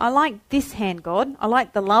 actually, I like this hand, God. I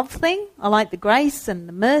like the love thing. I like the grace and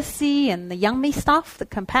the mercy and the yummy stuff, the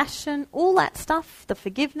compassion, all that stuff, the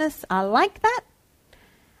forgiveness. I like that.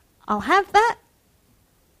 I'll have that.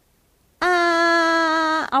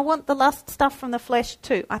 I want the lust stuff from the flesh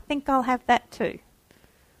too. I think I'll have that too.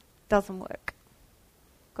 Doesn't work.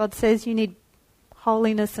 God says you need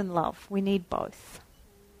holiness and love. We need both.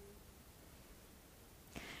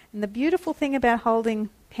 And the beautiful thing about holding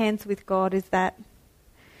hands with God is that,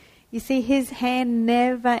 you see, his hand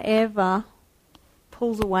never ever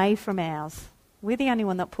pulls away from ours. We're the only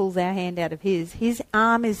one that pulls our hand out of his. His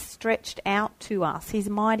arm is stretched out to us, his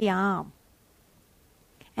mighty arm.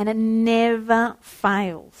 And it never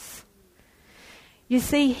fails. You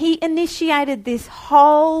see, he initiated this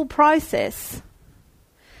whole process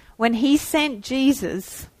when he sent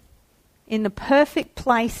Jesus in the perfect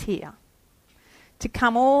place here to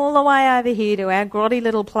come all the way over here to our grotty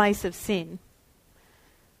little place of sin,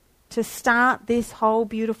 to start this whole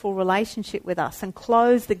beautiful relationship with us and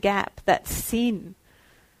close the gap that sin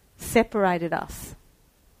separated us.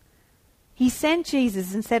 He sent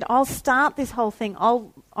Jesus and said, I'll start this whole thing.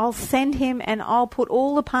 I'll send him and I'll put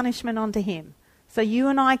all the punishment onto him so you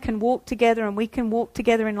and I can walk together and we can walk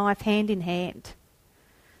together in life hand in hand.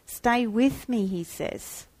 Stay with me, he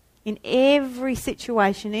says. In every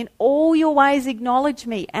situation, in all your ways acknowledge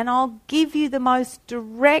me and I'll give you the most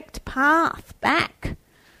direct path back.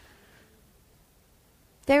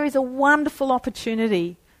 There is a wonderful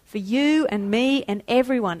opportunity for you and me and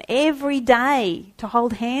everyone every day to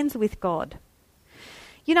hold hands with God.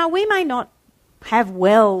 You know, we may not have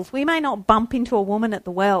wells. We may not bump into a woman at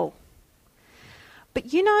the well.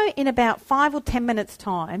 But you know, in about 5 or 10 minutes'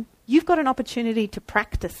 time, you've got an opportunity to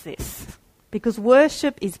practice this. Because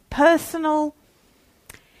worship is personal,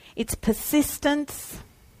 it's persistence,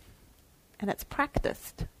 and it's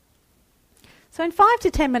practiced. So in 5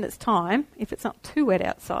 to 10 minutes' time, if it's not too wet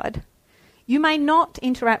outside, you may not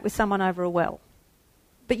interact with someone over a well.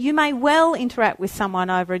 But you may well interact with someone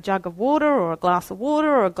over a jug of water or a glass of water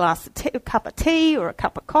or a cup of tea or a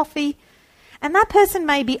cup of coffee. And that person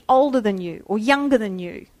may be older than you or younger than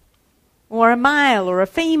you or a male or a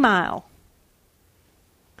female.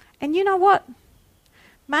 And you know what?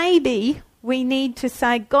 Maybe we need to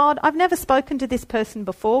say, God, I've never spoken to this person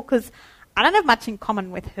before because I don't have much in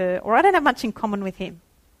common with her or I don't have much in common with him.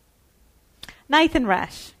 Nathan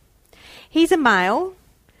Rash. He's a male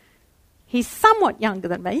He's somewhat younger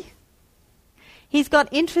than me. He's got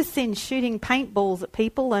interests in shooting paintballs at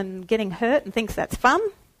people and getting hurt and thinks that's fun.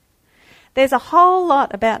 There's a whole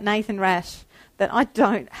lot about Nathan Rash that I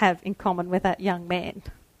don't have in common with that young man.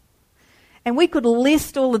 And we could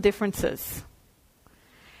list all the differences.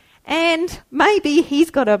 And maybe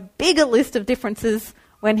he's got a bigger list of differences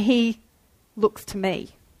when he looks to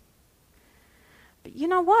me. But you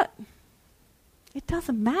know what? It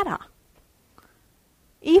doesn't matter.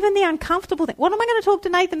 Even the uncomfortable thing. What am I going to talk to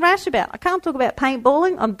Nathan Rash about? I can't talk about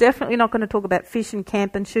paintballing. I'm definitely not going to talk about fishing,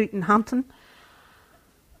 camping, shooting, hunting.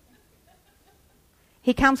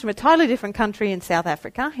 He comes from a totally different country in South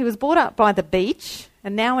Africa. He was brought up by the beach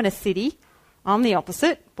and now in a city. I'm the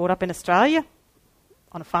opposite, brought up in Australia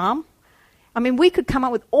on a farm. I mean, we could come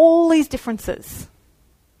up with all these differences.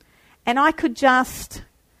 And I could just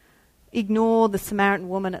ignore the Samaritan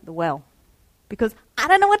woman at the well because I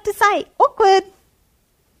don't know what to say. Awkward.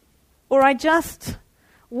 Or I just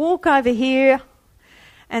walk over here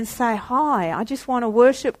and say, hi, I just want to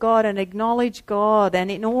worship God and acknowledge God,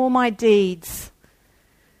 and in all my deeds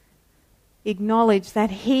acknowledge that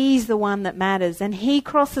He's the one that matters, and He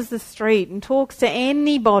crosses the street and talks to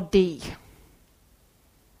anybody.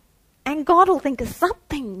 And God will think of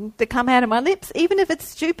something to come out of my lips, even if it's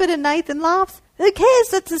stupid and Nathan laughs. Who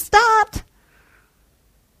cares? It's a start.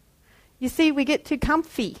 You see, we get too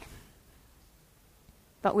comfy.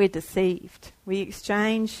 But we're deceived. We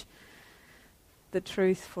exchange the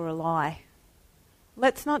truth for a lie.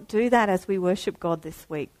 Let's not do that as we worship God this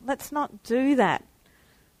week. Let's not do that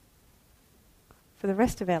for the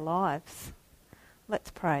rest of our lives.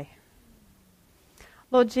 Let's pray.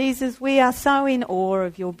 Lord Jesus, we are so in awe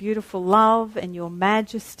of your beautiful love and your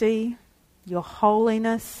majesty, your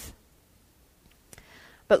holiness.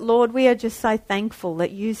 But Lord, we are just so thankful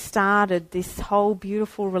that you started this whole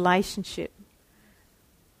beautiful relationship.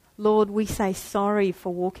 Lord, we say sorry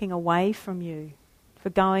for walking away from you,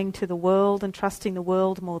 for going to the world and trusting the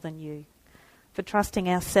world more than you, for trusting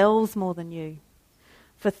ourselves more than you,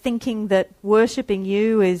 for thinking that worshipping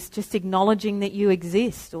you is just acknowledging that you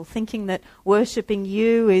exist, or thinking that worshipping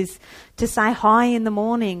you is to say hi in the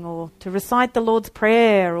morning, or to recite the Lord's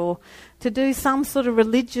Prayer, or to do some sort of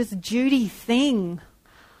religious duty thing.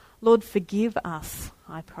 Lord, forgive us,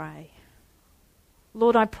 I pray.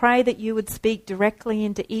 Lord, I pray that you would speak directly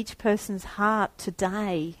into each person's heart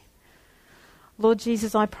today. Lord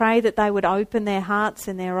Jesus, I pray that they would open their hearts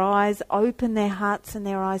and their eyes, open their hearts and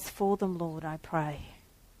their eyes for them, Lord, I pray.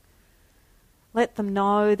 Let them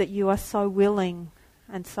know that you are so willing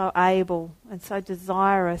and so able and so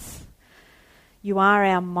desirous. You are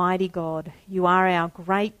our mighty God. You are our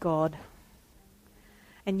great God.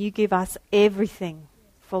 And you give us everything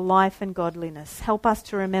for life and godliness. Help us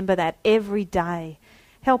to remember that every day.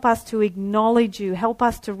 Help us to acknowledge you. Help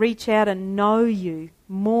us to reach out and know you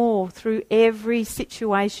more through every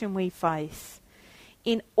situation we face.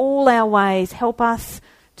 In all our ways, help us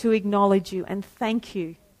to acknowledge you and thank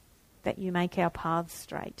you that you make our paths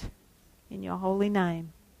straight. In your holy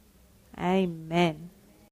name, amen.